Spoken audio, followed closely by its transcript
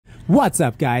What's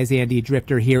up, guys? Andy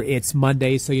Drifter here. It's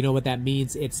Monday, so you know what that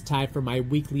means. It's time for my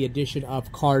weekly edition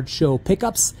of Card Show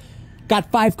Pickups. Got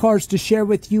 5 cards to share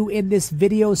with you in this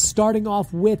video, starting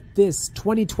off with this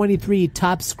 2023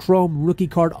 Topps Chrome Rookie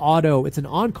Card Auto. It's an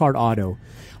on-card auto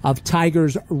of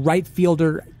Tigers right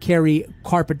fielder Kerry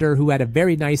Carpenter, who had a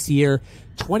very nice year.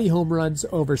 20 home runs,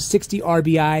 over 60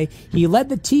 RBI. He led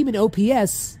the team in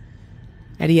OPS,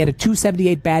 and he had a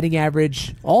 .278 batting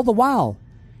average, all the while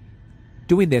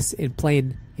doing this and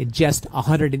playing in just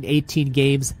 118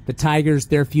 games. The Tigers,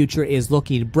 their future is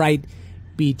looking bright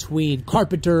between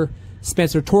Carpenter,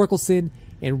 Spencer Torkelson,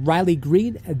 and Riley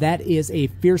Green. That is a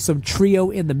fearsome trio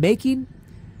in the making.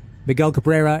 Miguel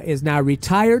Cabrera is now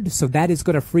retired, so that is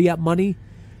going to free up money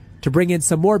to bring in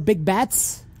some more big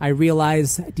bats. I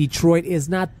realize Detroit is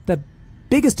not the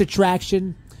biggest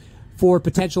attraction for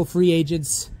potential free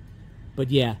agents,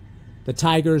 but yeah, the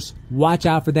Tigers, watch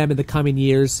out for them in the coming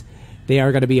years. They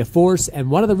are going to be a force, and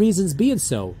one of the reasons being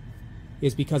so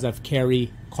is because of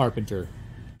Kerry Carpenter.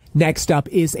 Next up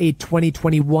is a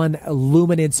 2021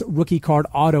 Luminance Rookie Card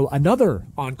Auto, another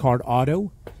on-card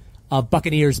auto of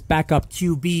Buccaneers backup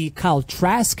QB Kyle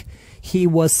Trask. He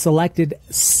was selected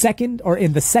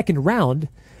in the second round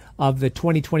of the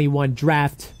 2021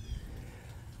 draft.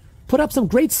 Put up some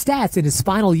great stats in his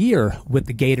final year with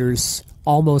the Gators.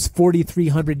 Almost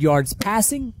 4,300 yards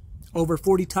passing, over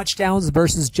 40 touchdowns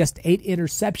versus just 8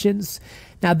 interceptions.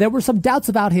 Now, there were some doubts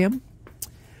about him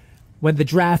when the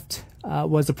draft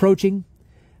was approaching,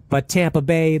 but Tampa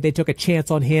Bay, they took a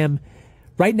chance on him.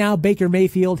 Right now, Baker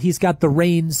Mayfield, he's got the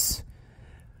reins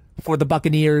for the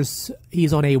Buccaneers.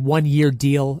 He's on a 1-year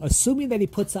deal. Assuming that he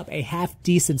puts up a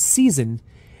half-decent season,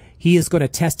 he is going to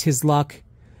test his luck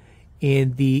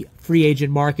in the free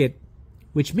agent market,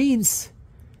 which means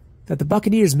that the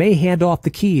Buccaneers may hand off the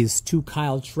keys to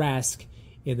Kyle Trask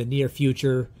in the near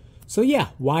future. So yeah,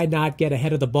 why not get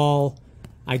ahead of the ball?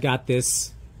 I got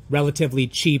this relatively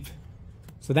cheap.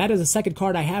 So that is the second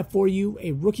card I have for you,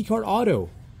 a rookie card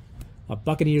auto of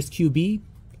Buccaneers QB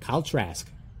Kyle Trask.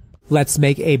 Let's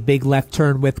make a big left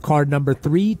turn with card number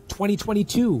 3,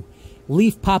 2022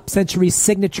 Leaf Pop Century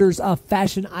Signatures of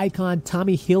fashion icon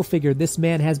Tommy Hilfiger. This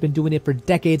man has been doing it for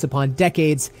decades upon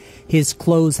decades. His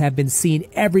clothes have been seen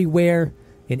everywhere,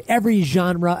 in every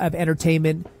genre of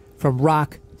entertainment, from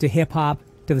rock to hip-hop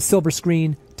to the silver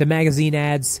screen to magazine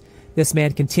ads. This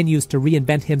man continues to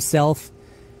reinvent himself.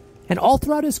 And all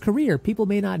throughout his career, people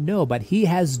may not know, but he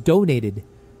has donated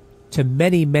to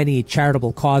many, many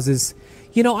charitable causes.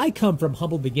 You know, I come from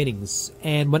humble beginnings,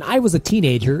 and when I was a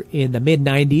teenager in the late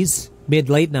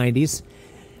 90s,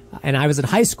 and I was in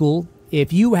high school,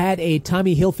 if you had a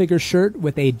Tommy Hilfiger shirt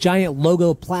with a giant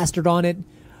logo plastered on it,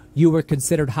 you were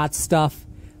considered hot stuff.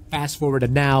 Fast forward to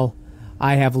now,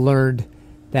 I have learned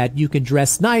that you can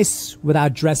dress nice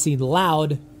without dressing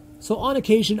loud. So on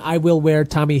occasion, I will wear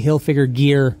Tommy Hilfiger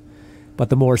gear, but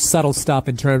the more subtle stuff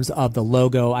in terms of the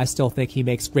logo, I still think he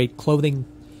makes great clothing.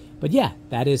 But yeah,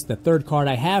 that is the third card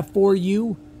I have for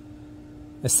you.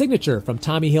 A signature from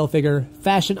Tommy Hilfiger,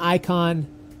 fashion icon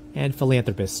and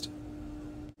philanthropist.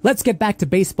 Let's get back to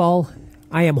baseball.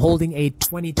 I am holding a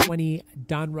 2020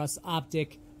 Donruss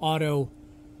Optic auto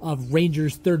of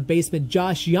Rangers third baseman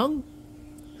Josh Young,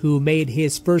 who made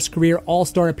his first career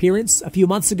All-Star appearance a few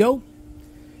months ago.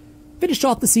 Finished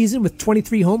off the season with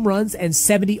 23 home runs and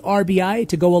 70 RBI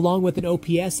to go along with an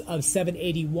OPS of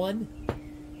 781.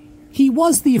 He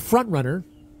was the frontrunner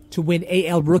to win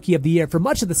AL Rookie of the Year for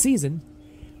much of the season,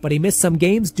 but he missed some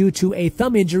games due to a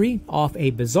thumb injury off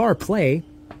a bizarre play.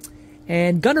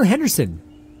 And Gunnar Henderson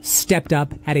stepped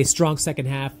up, had a strong second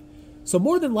half. So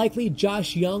more than likely,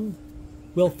 Josh Young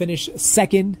will finish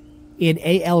second in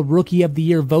AL Rookie of the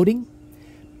Year voting.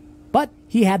 But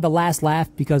he had the last laugh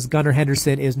because Gunnar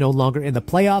Henderson is no longer in the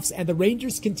playoffs, and the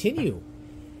Rangers continue.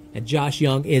 And Josh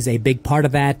Young is a big part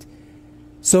of that.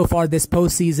 So far this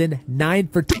postseason, 9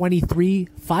 for 23.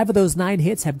 5 of those 9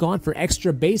 hits have gone for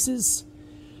extra bases.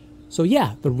 So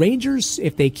yeah, the Rangers,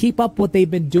 if they keep up what they've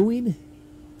been doing,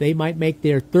 they might make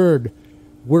their third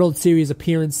World Series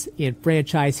appearance in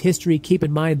franchise history. Keep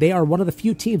in mind, they are one of the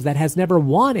few teams that has never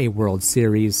won a World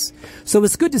Series. So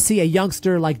it's good to see a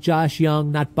youngster like Josh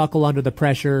Young not buckle under the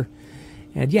pressure.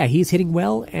 And yeah, he's hitting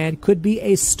well and could be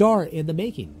a star in the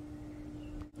making.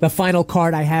 The final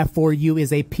card I have for you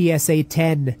is a PSA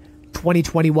 10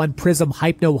 2021 Prism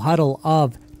Hypno Huddle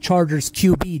of Chargers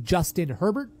QB Justin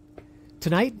Herbert.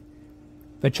 Tonight,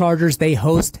 the Chargers, they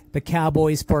host the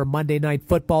Cowboys for Monday Night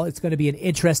Football. It's going to be an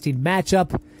interesting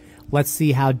matchup. Let's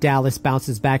see how Dallas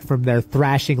bounces back from their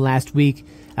thrashing last week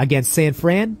against San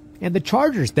Fran. And the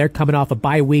Chargers, they're coming off a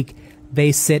bye week.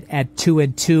 They sit at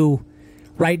 2-2.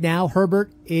 Right now,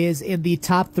 Herbert is in the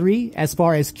top 3 as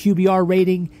far as QBR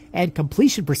rating and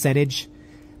completion percentage.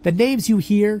 The names you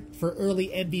hear for early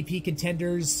MVP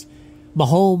contenders,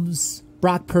 Mahomes,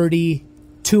 Brock Purdy,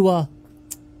 Tua,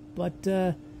 but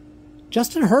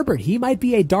Justin Herbert, he might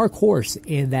be a dark horse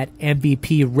in that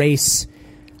MVP race.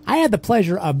 I had the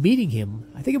pleasure of meeting him,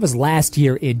 I think it was last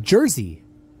year in Jersey,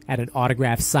 at an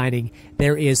autograph signing.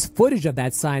 There is footage of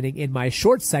that signing in my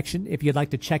shorts section if you'd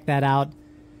like to check that out.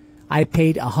 I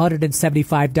paid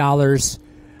 $175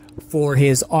 for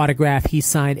his autograph. He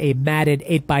signed a matted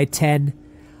 8x10.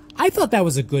 I thought that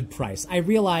was a good price. I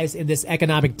realize in this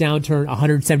economic downturn,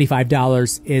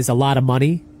 $175 is a lot of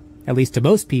money, at least to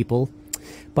most people.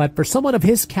 But for someone of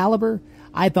his caliber,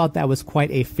 I thought that was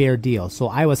quite a fair deal. So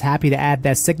I was happy to add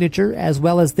that signature as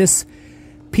well as this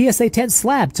PSA 10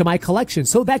 slab to my collection.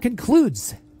 So that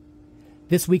concludes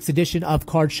this week's edition of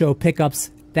Card Show Pickups.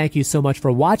 Thank you so much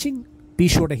for watching. Be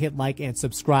sure to hit like and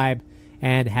subscribe,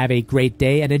 and have a great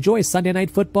day and enjoy Sunday Night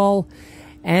Football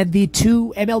and the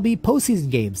 2 MLB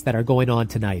postseason games that are going on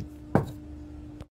tonight.